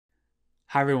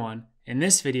Hi everyone, in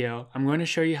this video I'm going to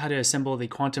show you how to assemble the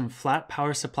Quantum Flat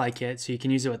Power Supply Kit so you can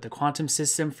use it with the Quantum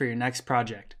system for your next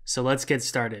project. So let's get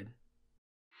started.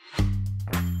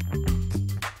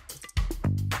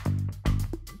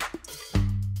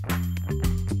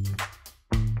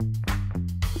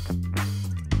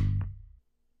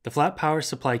 The Flat Power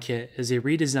Supply Kit is a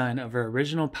redesign of our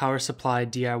original power supply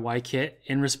DIY kit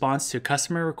in response to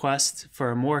customer requests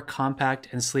for a more compact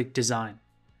and sleek design.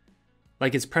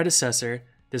 Like its predecessor,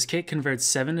 this kit converts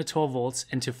 7 to 12 volts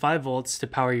into 5 volts to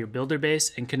power your builder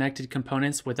base and connected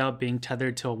components without being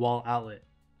tethered to a wall outlet.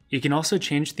 You can also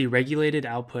change the regulated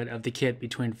output of the kit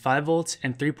between 5 volts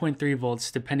and 3.3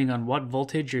 volts depending on what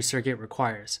voltage your circuit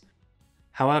requires.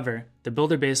 However, the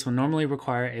builder base will normally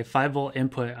require a 5 volt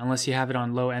input unless you have it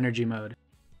on low energy mode.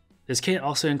 This kit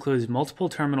also includes multiple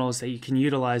terminals that you can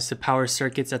utilize to power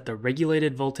circuits at the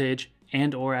regulated voltage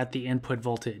and/or at the input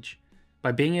voltage.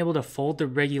 By being able to fold the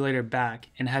regulator back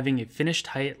and having a finished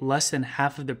height less than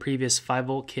half of the previous 5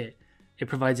 volt kit, it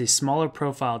provides a smaller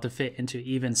profile to fit into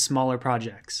even smaller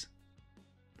projects.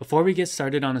 Before we get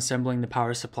started on assembling the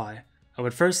power supply, I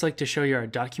would first like to show you our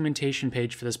documentation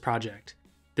page for this project.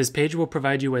 This page will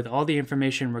provide you with all the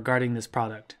information regarding this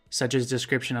product, such as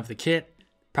description of the kit,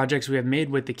 projects we have made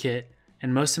with the kit,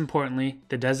 and most importantly,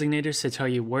 the designators to tell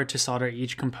you where to solder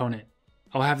each component.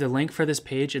 I'll have the link for this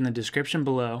page in the description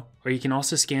below, or you can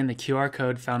also scan the QR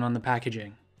code found on the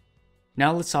packaging.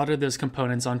 Now let's solder those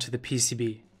components onto the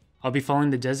PCB. I'll be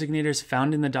following the designators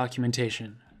found in the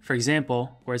documentation. For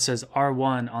example, where it says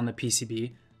R1 on the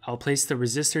PCB, I'll place the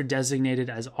resistor designated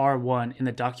as R1 in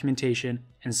the documentation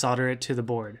and solder it to the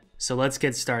board. So let's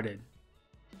get started.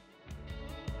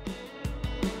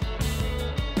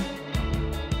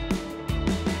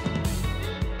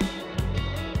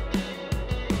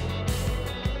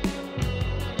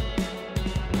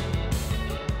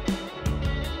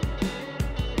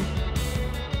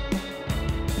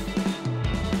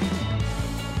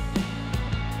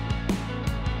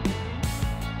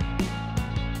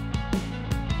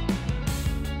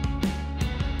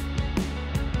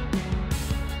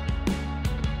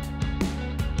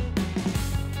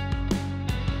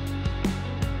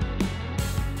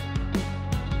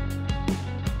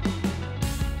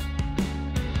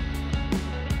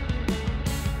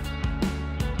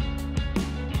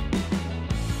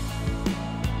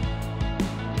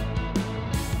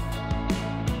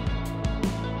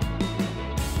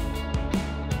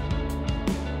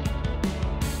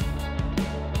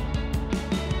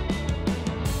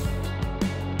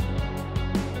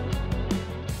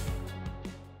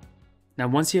 Now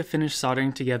once you have finished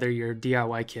soldering together your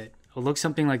DIY kit, it'll look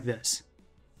something like this.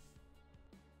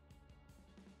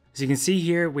 As you can see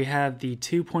here, we have the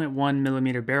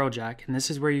 2.1mm barrel jack, and this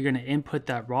is where you're going to input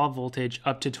that raw voltage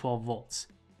up to 12 volts.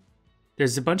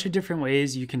 There's a bunch of different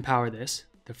ways you can power this.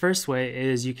 The first way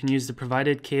is you can use the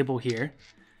provided cable here,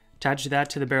 attach that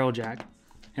to the barrel jack,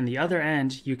 and the other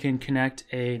end you can connect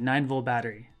a 9-volt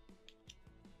battery.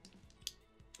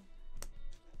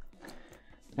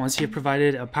 Once you've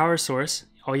provided a power source,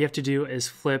 all you have to do is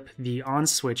flip the on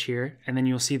switch here, and then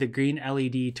you'll see the green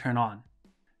LED turn on.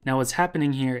 Now what's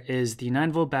happening here is the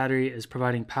 9-volt battery is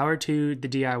providing power to the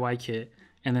DIY kit,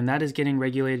 and then that is getting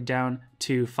regulated down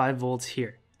to 5 volts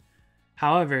here.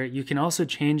 However, you can also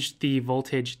change the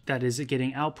voltage that is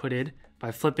getting outputted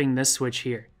by flipping this switch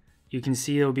here. You can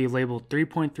see it will be labeled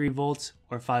 3.3 volts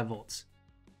or 5 volts.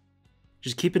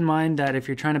 Just keep in mind that if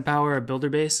you're trying to power a builder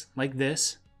base like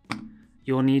this,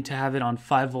 you'll need to have it on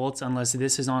 5 volts unless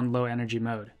this is on low energy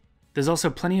mode. There's also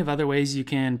plenty of other ways you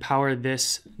can power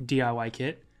this DIY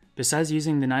kit. Besides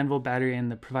using the 9-volt battery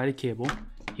and the provided cable,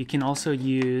 you can also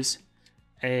use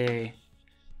a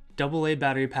AA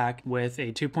battery pack with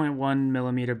a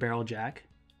 2.1mm barrel jack.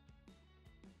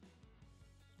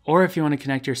 Or if you want to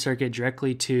connect your circuit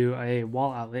directly to a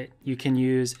wall outlet, you can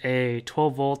use a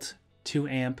 12-volt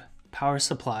 2-amp power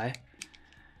supply,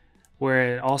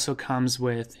 where it also comes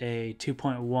with a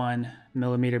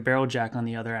 2.1mm barrel jack on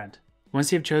the other end.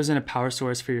 Once you've chosen a power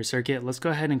source for your circuit, let's go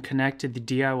ahead and connect the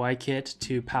DIY kit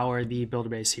to power the builder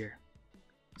base here.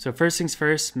 So first things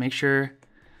first, make sure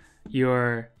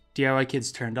your DIY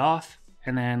kit's turned off,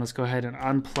 and then let's go ahead and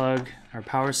unplug our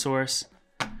power source.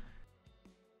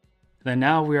 Then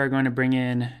now we are going to bring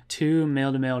in 2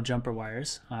 male-to-male jumper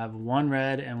wires. I have one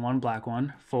red and one black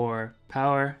one for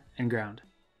power and ground.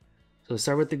 So let's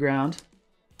start with the ground.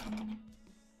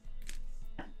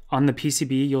 On the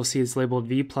PCB, you'll see it's labeled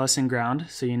V plus and ground,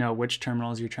 so you know which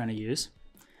terminals you're trying to use.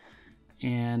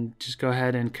 And just go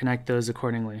ahead and connect those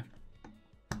accordingly.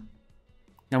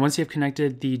 Now once you've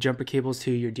connected the jumper cables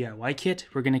to your DIY kit,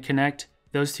 we're going to connect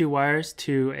those two wires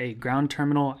to a ground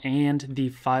terminal and the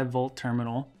 5-volt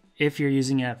terminal if you're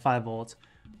using it at 5 volts,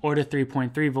 or to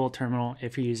 3.3 volt terminal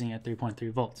if you're using it at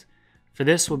 3.3 volts. For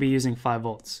this, we'll be using 5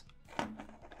 volts.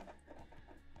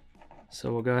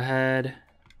 So we'll go ahead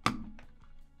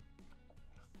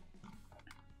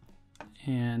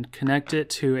and connect it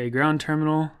to a ground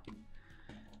terminal,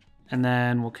 and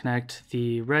then we'll connect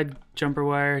the red jumper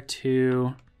wire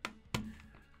to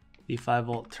the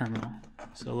 5-volt terminal.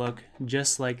 So look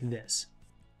just like this.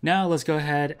 Now let's go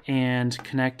ahead and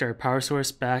connect our power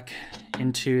source back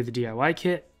into the DIY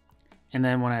kit. And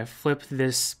then when I flip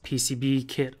this PCB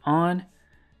kit on,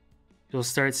 you'll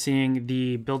start seeing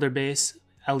the builder base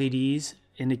LEDs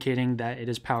indicating that it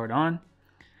is powered on.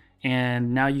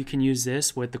 And now you can use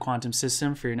this with the quantum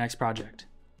system for your next project.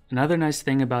 Another nice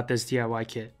thing about this DIY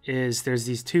kit is there's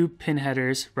these 2 pin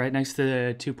headers right next to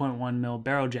the 2.1 mil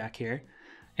barrel jack here.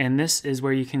 And this is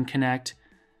where you can connect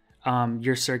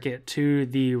your circuit to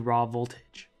the raw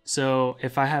voltage. So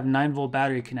if I have 9-volt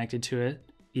battery connected to it,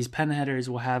 these pin headers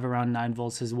will have around 9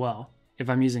 volts as well. If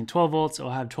I'm using 12 volts,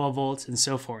 it'll have 12 volts and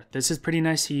so forth. This is pretty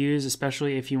nice to use,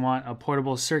 especially if you want a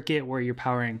portable circuit where you're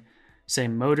powering, say,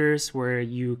 motors, where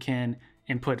you can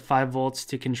input 5 volts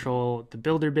to control the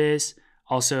builder base,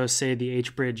 also say the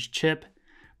H-bridge chip,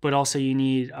 but also you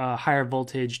need a higher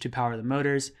voltage to power the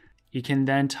motors. You can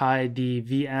then tie the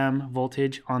VM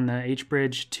voltage on the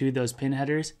H-bridge to those pin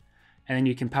headers, and then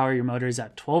you can power your motors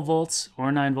at 12 volts or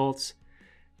 9 volts,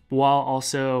 while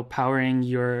also powering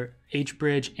your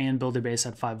H-bridge and builder base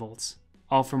at 5 volts,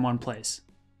 all from one place.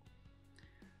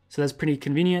 So that's pretty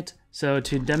convenient. So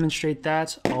to demonstrate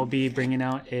that, I'll be bringing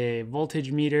out a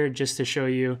voltage meter just to show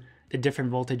you the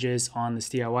different voltages on this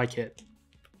DIY kit.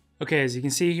 Okay, as you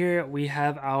can see here, we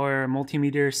have our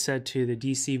multimeter set to the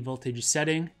DC voltage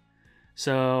setting.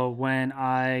 So when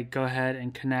I go ahead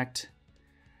and connect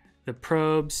the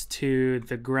probes to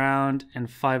the ground and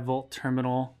 5-volt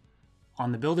terminal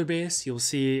on the builder base, you'll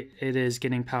see it is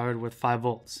getting powered with 5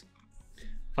 volts.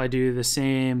 If I do the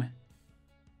same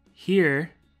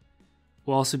here,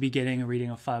 we'll also be getting a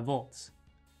reading of 5 volts.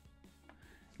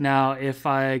 Now, if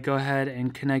I go ahead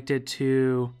and connect it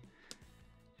to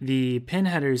the pin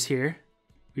headers here,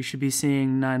 we should be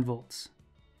seeing 9 volts.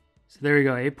 So there we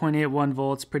go, 8.81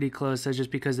 volts, pretty close. That's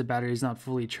just because the battery is not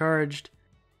fully charged.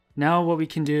 Now what we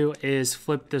can do is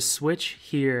flip the switch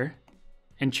here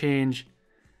and change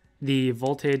the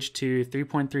voltage to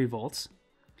 3.3 volts.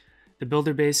 The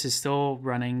builder base is still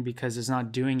running because it's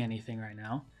not doing anything right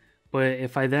now. But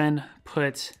if I then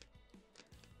put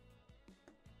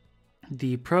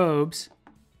the probes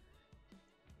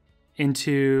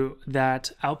into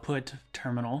that output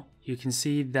terminal, you can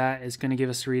see that it's going to give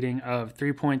us a reading of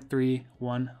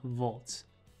 3.31 volts.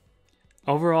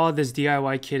 Overall, this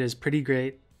DIY kit is pretty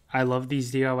great. I love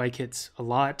these DIY kits a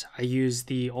lot. I use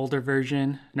the older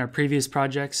version in our previous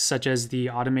projects, such as the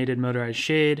automated motorized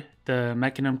shade, the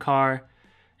mechanism car,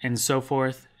 and so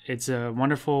forth. It's a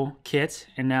wonderful kit,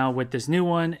 and now with this new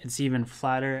one, it's even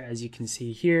flatter, as you can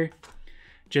see here.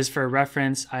 Just for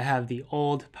reference, I have the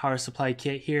old power supply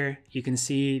kit here. You can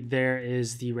see there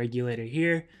is the regulator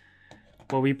here.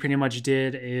 What we pretty much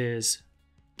did is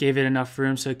gave it enough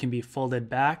room so it can be folded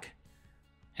back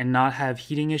and not have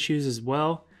heating issues as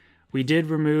well. We did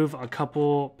remove a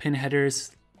couple pin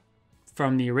headers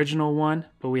from the original one,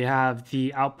 but we have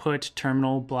the output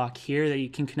terminal block here that you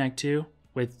can connect to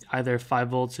with either 5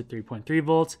 volts or 3.3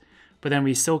 volts. But then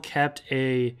we still kept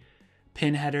a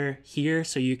pin header here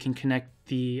so you can connect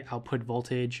the output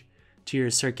voltage to your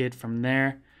circuit from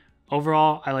there.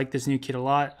 Overall, I like this new kit a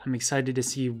lot. I'm excited to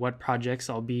see what projects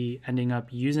I'll be ending up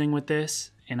using with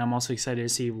this, and I'm also excited to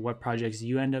see what projects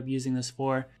you end up using this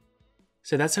for.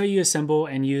 So that's how you assemble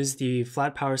and use the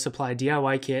flat power supply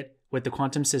DIY kit with the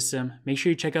quantum system. Make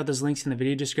sure you check out those links in the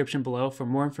video description below for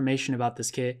more information about this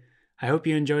kit. I hope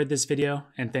you enjoyed this video,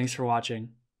 and thanks for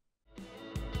watching.